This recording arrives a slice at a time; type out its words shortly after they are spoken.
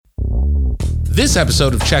This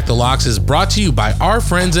episode of Check the Locks is brought to you by our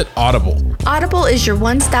friends at Audible. Audible is your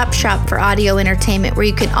one-stop shop for audio entertainment where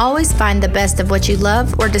you can always find the best of what you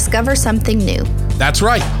love or discover something new. That's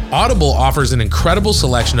right. Audible offers an incredible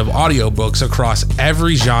selection of audiobooks across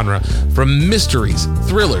every genre, from mysteries,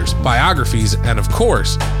 thrillers, biographies, and of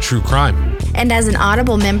course, true crime. And as an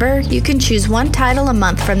Audible member, you can choose one title a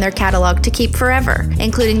month from their catalog to keep forever,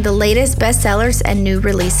 including the latest bestsellers and new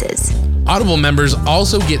releases. Audible members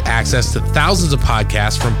also get access to thousands of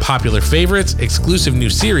podcasts from popular favorites, exclusive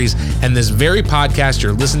new series, and this very podcast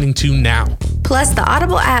you're listening to now. Plus, the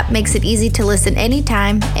Audible app makes it easy to listen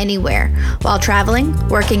anytime, anywhere. While traveling,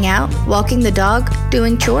 working out, walking the dog,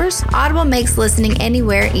 doing chores, Audible makes listening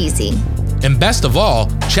anywhere easy. And best of all,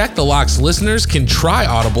 Check the Locks listeners can try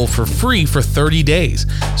Audible for free for 30 days.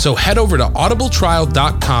 So head over to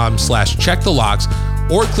audibletrial.com/checkthelocks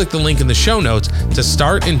or click the link in the show notes to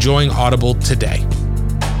start enjoying Audible today.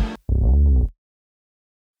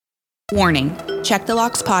 Warning, Check the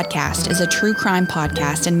Locks podcast is a true crime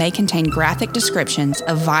podcast and may contain graphic descriptions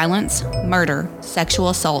of violence, murder, sexual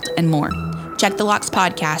assault, and more. Check the Locks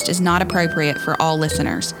podcast is not appropriate for all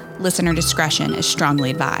listeners. Listener discretion is strongly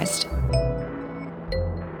advised.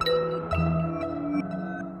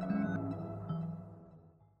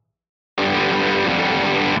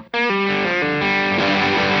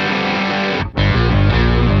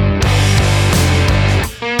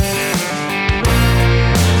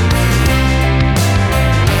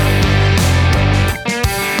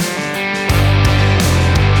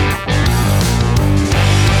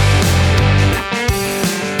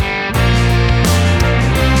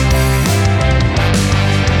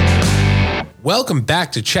 Welcome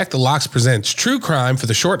back to Check the Locks presents True Crime for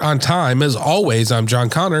the Short on Time. As always, I'm John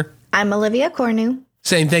Connor. I'm Olivia Cornu.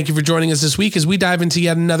 Saying thank you for joining us this week as we dive into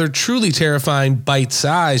yet another truly terrifying,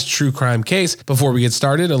 bite-sized true crime case. Before we get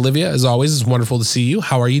started, Olivia, as always, it's wonderful to see you.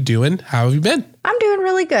 How are you doing? How have you been? I'm doing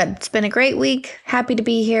really good. It's been a great week. Happy to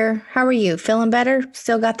be here. How are you? Feeling better?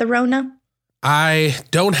 Still got the Rona? I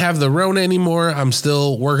don't have the Rona anymore. I'm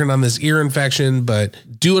still working on this ear infection, but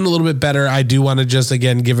doing a little bit better. I do want to just,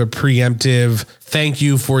 again, give a preemptive thank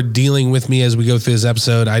you for dealing with me as we go through this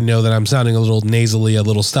episode. I know that I'm sounding a little nasally, a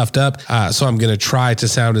little stuffed up, so I'm going to try to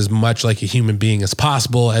sound as much like a human being as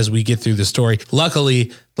possible as we get through the story.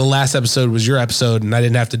 Luckily, the last episode was your episode, and I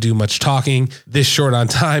didn't have to do much talking. This short on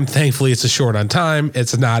time, thankfully, it's a short on time.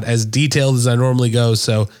 It's not as detailed as I normally go,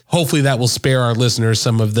 so hopefully that will spare our listeners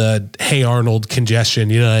some of the Hey Arnold congestion,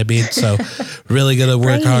 you know what I mean? So really going to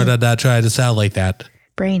work hard on not trying to sound like that.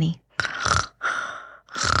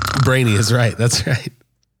 Brainy is right. That's right.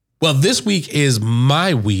 Well, this week is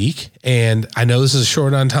my week, and I know this is a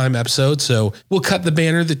short on time episode, so we'll cut the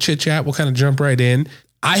banner, the chit chat. We'll kind of jump right in.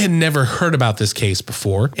 I had never heard about this case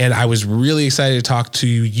before, and I was really excited to talk to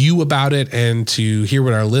you about it and to hear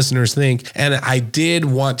what our listeners think. And I did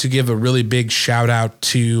want to give a really big shout out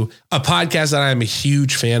to a podcast that I'm a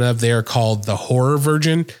huge fan of. They're called The Horror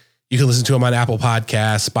Virgin. You can listen to them on Apple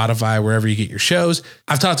Podcasts, Spotify, wherever you get your shows.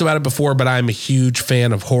 I've talked about it before, but I'm a huge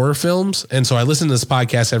fan of horror films. And so I listen to this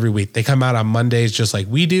podcast every week. They come out on Mondays just like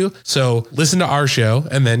we do. So listen to our show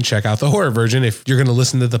and then check out The Horror Virgin if you're going to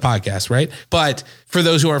listen to the podcast, right? But for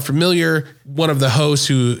those who aren't familiar, one of the hosts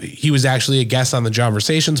he was actually a guest on the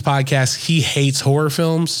Jonversations podcast. He hates horror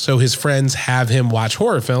films. So his friends have him watch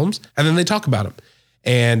horror films and then they talk about them.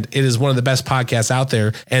 And it is one of the best podcasts out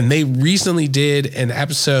there. And they recently did an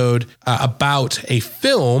episode about a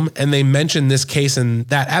film, and they mentioned this case in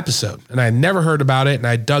that episode. And I had never heard about it, and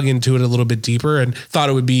I dug into it a little bit deeper and thought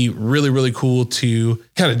it would be really, really cool to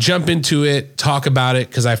kind of jump into it, talk about it,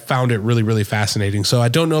 because I found it really, really fascinating. So I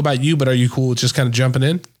don't know about you, but are you cool with just kind of jumping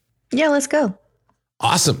in? Yeah, let's go.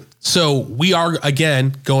 Awesome. So we are,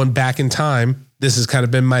 again, going back in time. This has kind of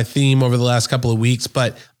been my theme over the last couple of weeks,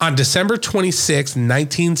 but on December 26,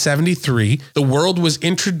 1973, the world was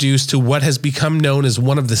introduced to what has become known as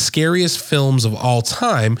one of the scariest films of all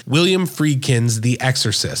time, William Friedkin's The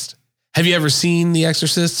Exorcist. Have you ever seen The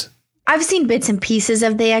Exorcist? I've seen bits and pieces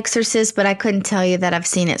of The Exorcist, but I couldn't tell you that I've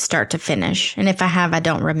seen it start to finish. And if I have, I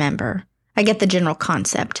don't remember. I get the general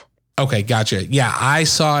concept. Okay, gotcha. Yeah, I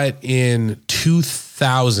saw it in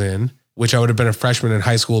 2000. Which I would have been a freshman in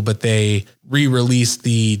high school, but they re-released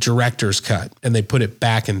the director's cut and they put it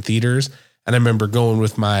back in theaters. And I remember going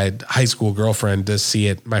with my high school girlfriend to see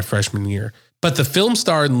it my freshman year. But the film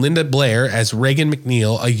starred Linda Blair as Regan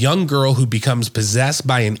McNeil, a young girl who becomes possessed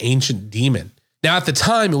by an ancient demon. Now, at the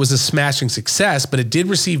time, it was a smashing success, but it did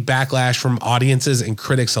receive backlash from audiences and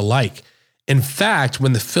critics alike. In fact,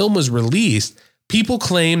 when the film was released, people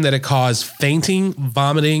claimed that it caused fainting,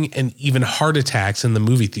 vomiting, and even heart attacks in the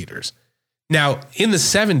movie theaters. Now, in the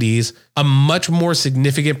 70s, a much more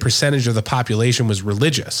significant percentage of the population was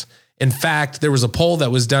religious. In fact, there was a poll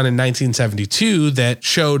that was done in 1972 that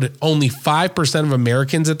showed only 5% of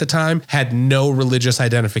Americans at the time had no religious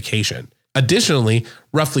identification. Additionally,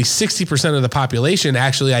 roughly 60% of the population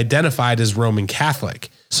actually identified as Roman Catholic.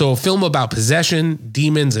 So a film about possession,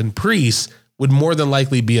 demons, and priests would more than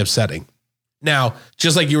likely be upsetting. Now,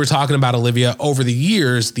 just like you were talking about, Olivia, over the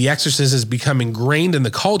years, The Exorcist has become ingrained in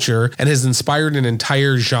the culture and has inspired an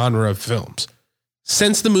entire genre of films.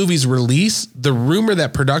 Since the movie's release, the rumor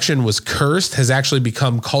that production was cursed has actually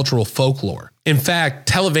become cultural folklore. In fact,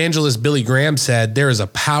 televangelist Billy Graham said there is a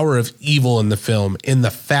power of evil in the film, in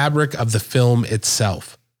the fabric of the film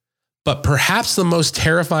itself. But perhaps the most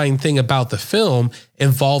terrifying thing about the film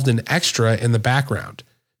involved an extra in the background.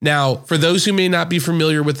 Now, for those who may not be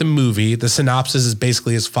familiar with the movie, the synopsis is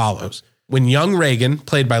basically as follows. When young Regan,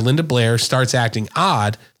 played by Linda Blair, starts acting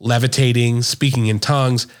odd, levitating, speaking in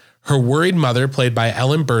tongues, her worried mother, played by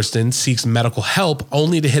Ellen Burstyn, seeks medical help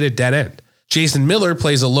only to hit a dead end. Jason Miller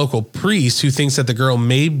plays a local priest who thinks that the girl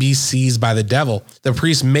may be seized by the devil. The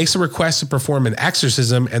priest makes a request to perform an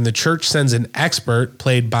exorcism, and the church sends an expert,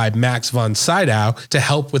 played by Max von Sydow, to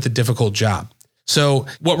help with the difficult job. So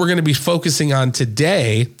what we're going to be focusing on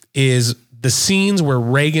today is the scenes where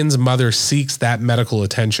Regan's mother seeks that medical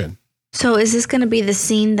attention. So is this going to be the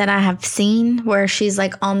scene that I have seen where she's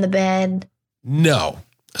like on the bed? No.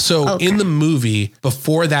 So in the movie,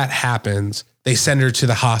 before that happens, they send her to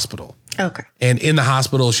the hospital. Okay. And in the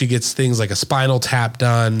hospital, she gets things like a spinal tap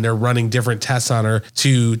done. They're running different tests on her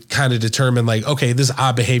to kind of determine like, okay, this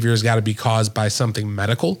odd behavior has got to be caused by something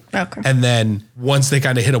medical. Okay. And then once they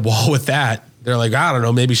kind of hit a wall with that, they're like, I don't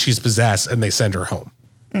know, maybe she's possessed, and they send her home.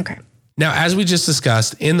 Okay. Now, as we just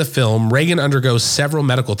discussed, in the film, Regan undergoes several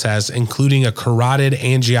medical tests, including a carotid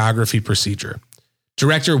angiography procedure.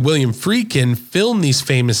 Director William Friedkin filmed these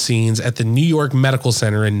famous scenes at the New York Medical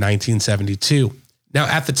Center in 1972. Now,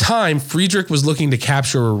 at the time, Friedrich was looking to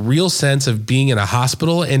capture a real sense of being in a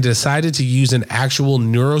hospital and decided to use an actual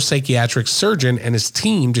neuropsychiatric surgeon and his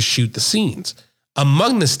team to shoot the scenes.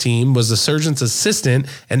 Among this team was the surgeon's assistant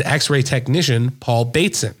and X-ray technician, Paul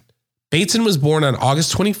Bateson. Bateson was born on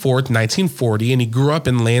August 24th, 1940, and he grew up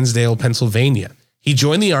in Lansdale, Pennsylvania. He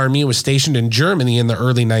joined the Army and was stationed in Germany in the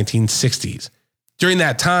early 1960s. During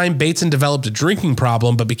that time, Bateson developed a drinking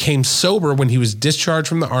problem but became sober when he was discharged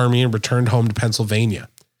from the Army and returned home to Pennsylvania.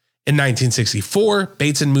 In 1964,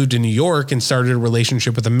 Bateson moved to New York and started a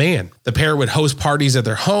relationship with a man. The pair would host parties at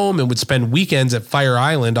their home and would spend weekends at Fire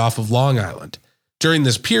Island off of Long Island. During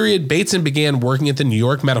this period, Bateson began working at the New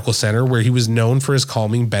York Medical Center, where he was known for his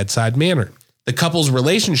calming bedside manner. The couple's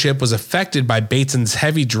relationship was affected by Bateson's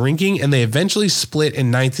heavy drinking, and they eventually split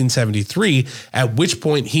in 1973, at which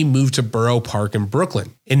point he moved to Borough Park in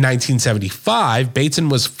Brooklyn. In 1975, Bateson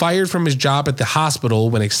was fired from his job at the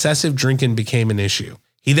hospital when excessive drinking became an issue.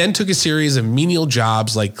 He then took a series of menial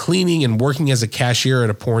jobs like cleaning and working as a cashier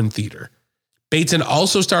at a porn theater. Bateson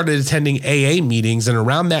also started attending AA meetings, and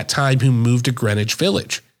around that time he moved to Greenwich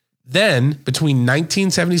Village. Then, between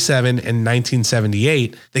 1977 and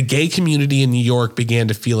 1978, the gay community in New York began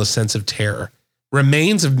to feel a sense of terror.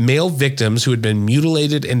 Remains of male victims who had been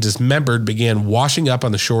mutilated and dismembered began washing up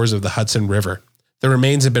on the shores of the Hudson River. The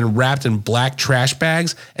remains had been wrapped in black trash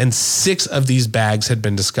bags, and 6 of these bags had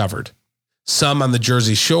been discovered. Some on the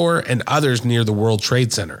Jersey Shore and others near the World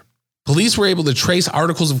Trade Center. Police were able to trace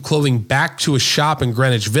articles of clothing back to a shop in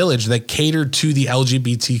Greenwich Village that catered to the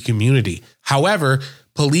LGBT community. However,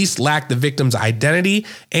 police lacked the victim's identity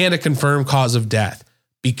and a confirmed cause of death.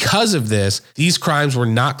 Because of this, these crimes were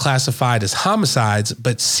not classified as homicides,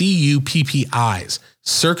 but CUPPIs,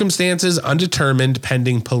 circumstances undetermined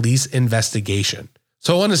pending police investigation.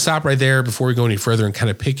 So I want to stop right there before we go any further and kind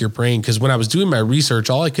of pick your brain, because when I was doing my research,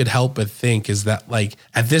 all I could help but think is that, like,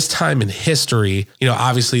 at this time in history, you know,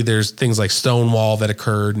 obviously there's things like Stonewall that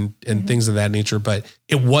occurred and things of that nature, but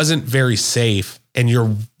it wasn't very safe and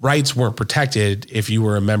your rights weren't protected if you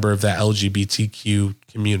were a member of the LGBTQ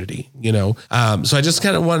community, you know? So I just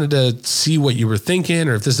kind of wanted to see what you were thinking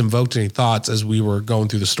or if this invoked any thoughts as we were going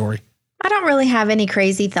through the story. I don't really have any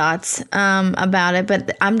crazy thoughts about it,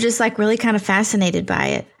 but I'm just like really kind of fascinated by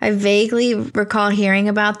it. I vaguely recall hearing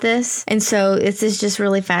about this, and so it's just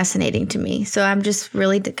really fascinating to me. So I'm just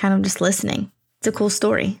really kind of just listening. It's a cool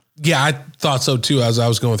story. Yeah, I thought so too. As I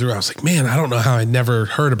was going through, I was like, man, I don't know how I never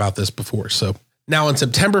heard about this before. So now on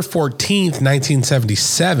September 14th,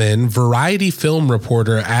 1977, Variety film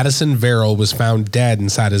reporter Addison Verrill was found dead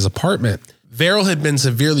inside his apartment. Verrill had been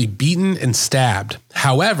severely beaten and stabbed.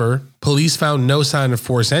 However, police found no sign of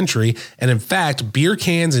forced entry, and in fact, beer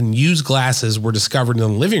cans and used glasses were discovered in the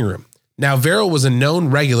living room. Now, Verrill was a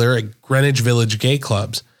known regular at Greenwich Village gay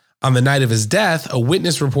clubs. On the night of his death, a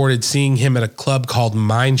witness reported seeing him at a club called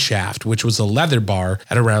Mine Shaft, which was a leather bar,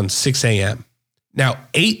 at around 6 a.m. Now,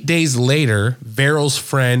 8 days later, Verrill's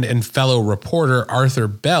friend and fellow reporter Arthur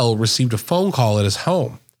Bell received a phone call at his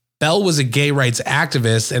home. Bell was a gay rights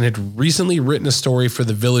activist and had recently written a story for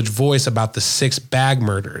the Village Voice about the 6 bag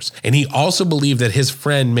murders, and he also believed that his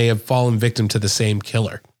friend may have fallen victim to the same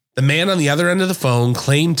killer. The man on the other end of the phone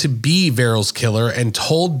claimed to be Verrill's killer and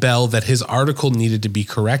told Bell that his article needed to be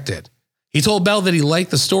corrected. He told Bell that he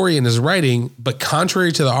liked the story in his writing, but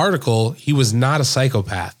contrary to the article, he was not a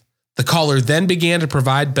psychopath. The caller then began to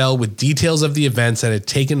provide Bell with details of the events that had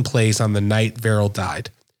taken place on the night Verrill died.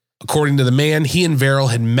 According to the man, he and Verrill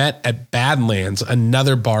had met at Badlands,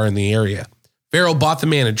 another bar in the area. Verrill bought the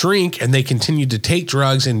man a drink, and they continued to take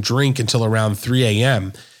drugs and drink until around 3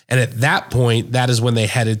 a.m., and at that point, that is when they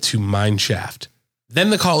headed to Mine Shaft. Then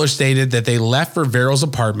the caller stated that they left for Verrill's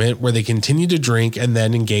apartment where they continued to drink and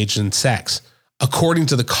then engaged in sex. According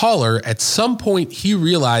to the caller, at some point he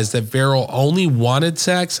realized that Verrill only wanted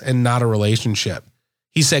sex and not a relationship.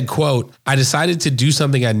 He said, quote, "I decided to do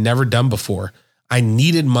something I'd never done before. I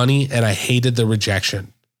needed money and I hated the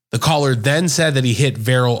rejection." The caller then said that he hit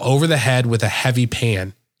Verrill over the head with a heavy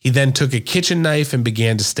pan. He then took a kitchen knife and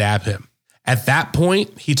began to stab him. At that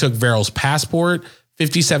point, he took Verrill's passport,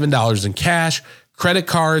 $57 in cash, credit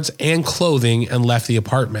cards, and clothing and left the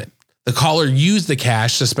apartment. The caller used the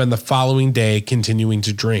cash to spend the following day continuing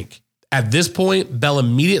to drink. At this point, Bell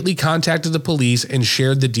immediately contacted the police and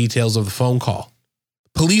shared the details of the phone call.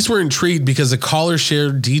 Police were intrigued because the caller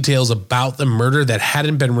shared details about the murder that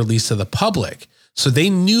hadn't been released to the public, so they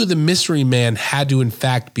knew the mystery man had to in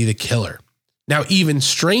fact be the killer. Now, even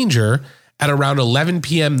stranger, at around 11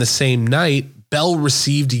 p.m. the same night, Bell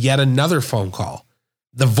received yet another phone call.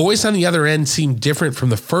 The voice on the other end seemed different from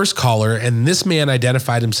the first caller, and this man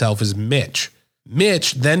identified himself as Mitch.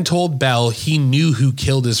 Mitch then told Bell he knew who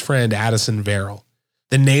killed his friend Addison Verrill.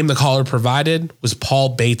 The name the caller provided was Paul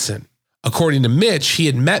Bateson. According to Mitch, he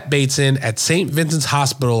had met Bateson at St. Vincent's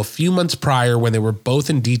Hospital a few months prior when they were both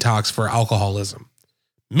in detox for alcoholism.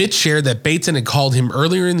 Mitch shared that Bateson had called him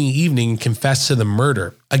earlier in the evening and confessed to the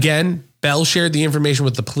murder. Again, Bell shared the information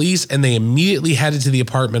with the police, and they immediately headed to the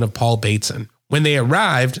apartment of Paul Bateson. When they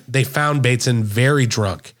arrived, they found Bateson very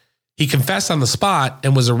drunk. He confessed on the spot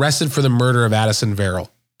and was arrested for the murder of Addison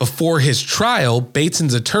Verrill. Before his trial,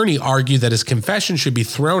 Bateson's attorney argued that his confession should be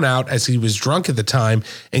thrown out as he was drunk at the time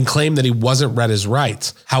and claimed that he wasn't read his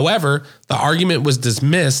rights. However, the argument was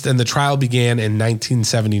dismissed and the trial began in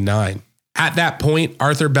 1979. At that point,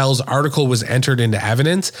 Arthur Bell's article was entered into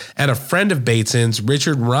evidence, and a friend of Bateson's,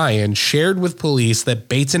 Richard Ryan, shared with police that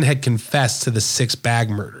Bateson had confessed to the 6 bag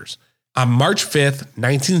murders. On March 5th,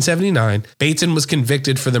 1979, Bateson was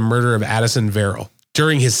convicted for the murder of Addison Verrill.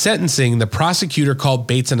 During his sentencing, the prosecutor called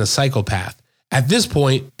Bateson a psychopath. At this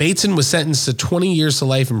point, Bateson was sentenced to 20 years to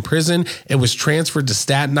life in prison and was transferred to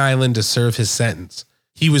Staten Island to serve his sentence.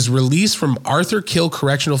 He was released from Arthur Kill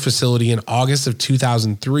Correctional Facility in August of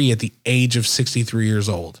 2003 at the age of 63 years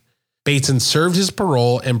old. Bateson served his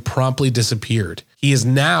parole and promptly disappeared. He is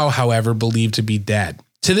now, however, believed to be dead.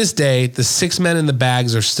 To this day, the 6 men in the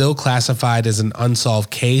bags are still classified as an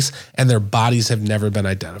unsolved case, and their bodies have never been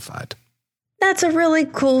identified. That's a really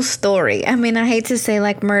cool story. I mean, I hate to say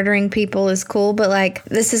like murdering people is cool, but like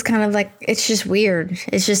this is kind of like, it's just weird.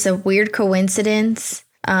 It's just a weird coincidence.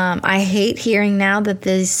 I hate hearing now that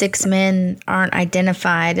these 6 men aren't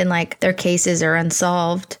identified and like their cases are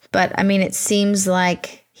unsolved. But I mean, it seems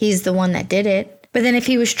like he's the one that did it. But then if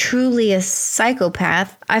he was truly a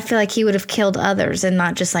psychopath, I feel like he would have killed others and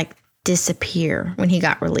not just like disappear when he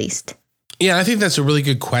got released. Yeah, I think that's a really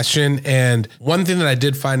good question. And one thing that I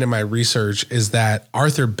did find in my research is that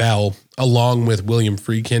Arthur Bell, along with William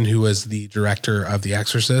Friedkin, who was the director of The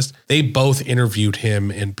Exorcist, they both interviewed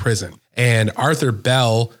him in prison. And Arthur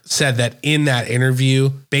Bell said that in that interview,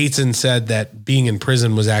 Bateson said that being in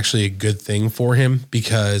prison was actually a good thing for him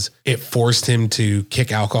because it forced him to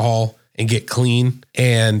kick alcohol and get clean.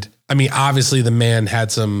 And I mean, obviously the man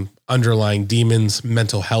had some underlying demons,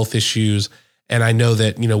 mental health issues. And I know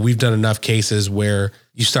that, we've done enough cases where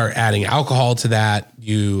you start adding alcohol to that,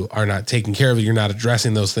 you are not taking care of it, you're not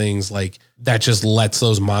addressing those things, like that just lets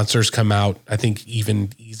those monsters come out, I think, even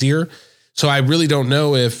easier. So I really don't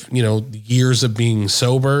know if, years of being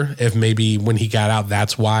sober, if maybe when he got out,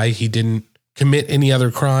 that's why he didn't commit any other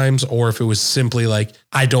crimes, or if it was simply like,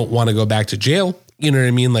 I don't want to go back to jail. You know what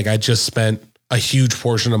I mean? Like I just spent a huge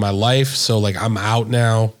portion of my life. So like I'm out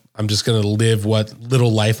now. I'm just going to live what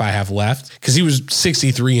little life I have left. Because he was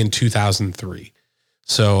 63 in 2003.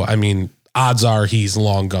 So, I mean, odds are he's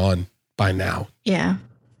long gone by now. Yeah.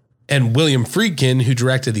 And William Friedkin, who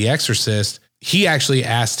directed The Exorcist, he actually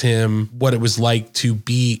asked him what it was like to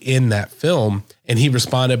be in that film. And he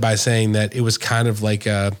responded by saying that it was kind of like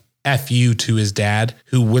a FU to his dad,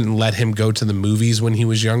 who wouldn't let him go to the movies when he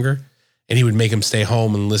was younger. And he would make him stay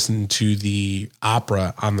home and listen to the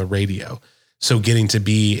opera on the radio. So getting to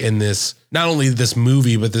be in this, not only this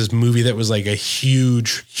movie, but this movie that was like a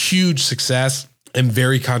huge, huge success and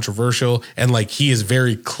very controversial. And like he is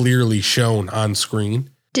very clearly shown on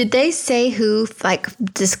screen. Did they say who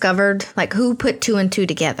discovered, who put 2 and 2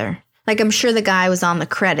 together? I'm sure the guy was on the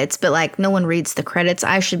credits, but no one reads the credits.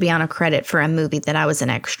 I should be on a credit for a movie that I was an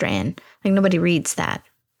extra in. Nobody reads that.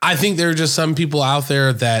 I think there are just some people out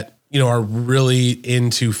there that, are really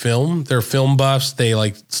into film. They're film buffs. They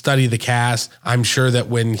study the cast. I'm sure that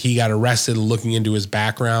when he got arrested, looking into his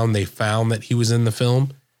background, they found that he was in the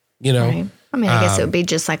film, Right. I mean, I guess it would be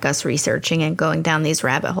just like us researching and going down these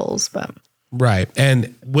rabbit holes, but. Right.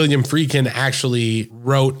 And William Friedkin actually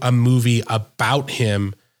wrote a movie about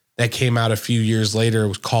him that came out a few years later. It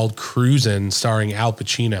was called Cruisin', starring Al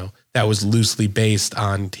Pacino, that was loosely based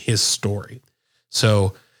on his story.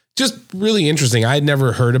 So just really interesting. I had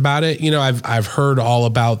never heard about it. I've heard all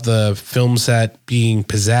about the film set being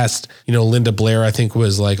possessed. Linda Blair, I think,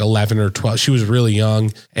 was 11 or 12. She was really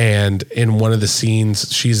young. And in one of the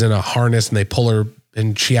scenes, she's in a harness and they pull her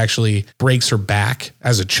and she actually breaks her back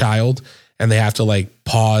as a child. And they have to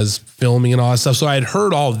pause filming and all that stuff. So I had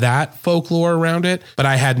heard all that folklore around it, but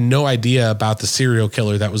I had no idea about the serial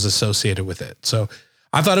killer that was associated with it. So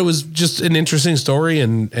I thought it was just an interesting story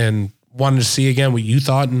and wanted to see again what you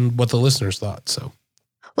thought and what the listeners thought. So.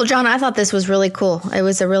 Well, John, I thought this was really cool. It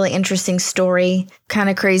was a really interesting story. Kind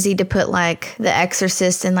of crazy to put The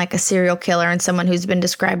Exorcist and a serial killer and someone who's been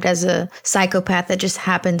described as a psychopath that just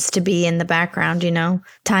happens to be in the background,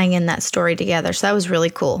 tying in that story together. So that was really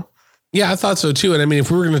cool. Yeah, I thought so too. And I mean,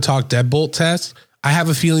 if we were going to talk deadbolt tests, I have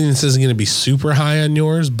a feeling this isn't going to be super high on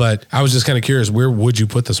yours, but I was just kind of curious, where would you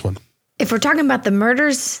put this one? If we're talking about the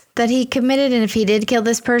murders that he committed, and if he did kill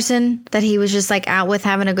this person that he was just out with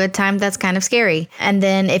having a good time, that's kind of scary. And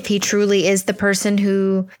then if he truly is the person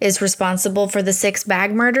who is responsible for the 6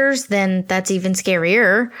 bag murders, then that's even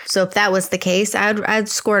scarier. So if that was the case, I'd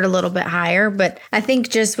score it a little bit higher. But I think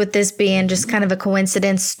just with this being just kind of a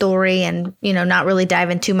coincidence story and, not really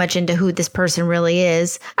diving too much into who this person really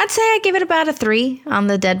is, I'd say I'd give it about a 3 on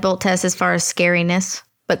the deadbolt test as far as scariness.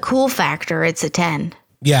 But cool factor, it's a 10.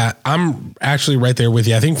 Yeah, I'm actually right there with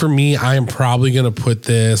you. I think for me, I am probably going to put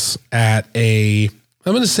this at I'm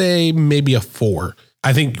going to say maybe a 4.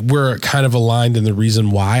 I think we're kind of aligned in the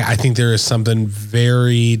reason why. I think there is something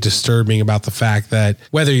very disturbing about the fact that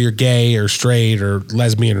whether you're gay or straight or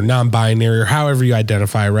lesbian or non-binary or however you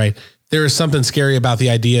identify, right? There is something scary about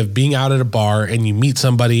the idea of being out at a bar and you meet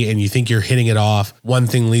somebody and you think you're hitting it off. One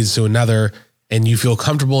thing leads to another and you feel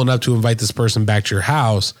comfortable enough to invite this person back to your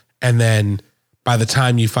house. And then by the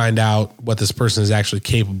time you find out what this person is actually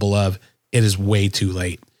capable of, it is way too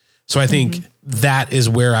late. So I think that is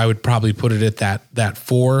where I would probably put it at that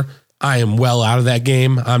 4. I am well out of that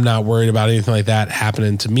game. I'm not worried about anything like that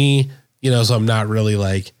happening to me, so I'm not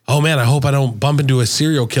really oh man, I hope I don't bump into a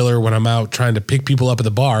serial killer when I'm out trying to pick people up at the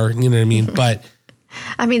bar. You know what I mean? But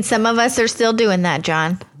I mean, some of us are still doing that,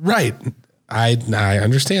 John. Right. I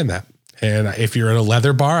understand that. And if you're in a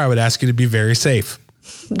leather bar, I would ask you to be very safe.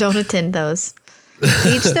 Don't attend those.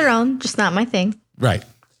 Each their own, just not my thing. Right.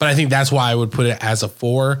 But I think that's why I would put it as a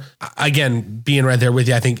 4. Again, being right there with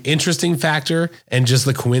you, I think interesting factor and just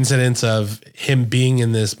the coincidence of him being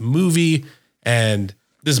in this movie and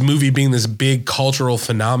this movie being this big cultural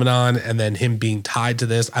phenomenon and then him being tied to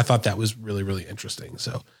this. I thought that was really, really interesting.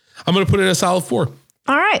 So I'm going to put it a solid 4.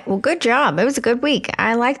 All right. Well, good job. It was a good week.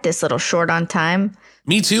 I like this little short on time.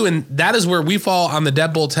 Me too. And that is where we fall on the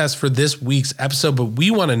deadbolt test for this week's episode. But we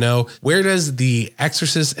want to know, where does The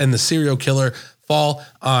Exorcist and the serial killer fall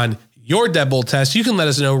on your deadbolt test? You can let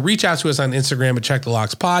us know. Reach out to us on Instagram at Check the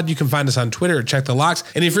Locks Pod. You can find us on Twitter at Check the Locks.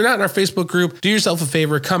 And if you're not in our Facebook group, do yourself a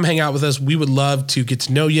favor. Come hang out with us. We would love to get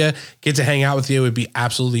to know you, get to hang out with you. It would be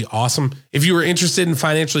absolutely awesome. If you are interested in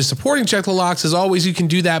financially supporting Check the Locks, as always, you can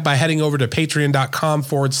do that by heading over to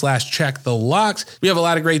patreon.com/Check the Locks. We have a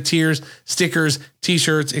lot of great tiers, stickers,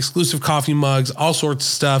 t-shirts, exclusive coffee mugs, all sorts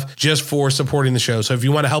of stuff just for supporting the show. So if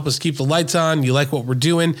you want to help us keep the lights on, you like what we're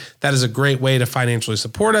doing, that is a great way to financially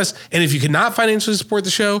support us. And if you cannot financially support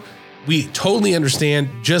the show, we totally understand.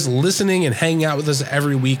 Just listening and hanging out with us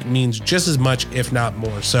every week means just as much, if not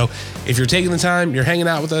more. So if you're taking the time, you're hanging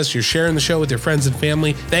out with us, you're sharing the show with your friends and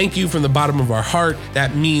family, thank you from the bottom of our heart.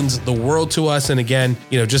 That means the world to us. And again,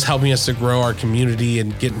 just helping us to grow our community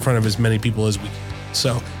and get in front of as many people as we can.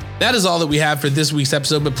 So That is all that we have for this week's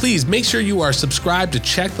episode, but please make sure you are subscribed to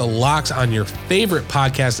Check the Locks on your favorite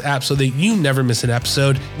podcast app so that you never miss an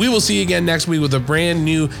episode. We will see you again next week with a brand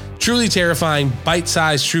new, truly terrifying,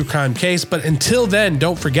 bite-sized true crime case. But until then,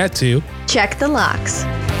 don't forget to check the locks.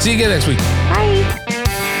 See you again next week. Bye.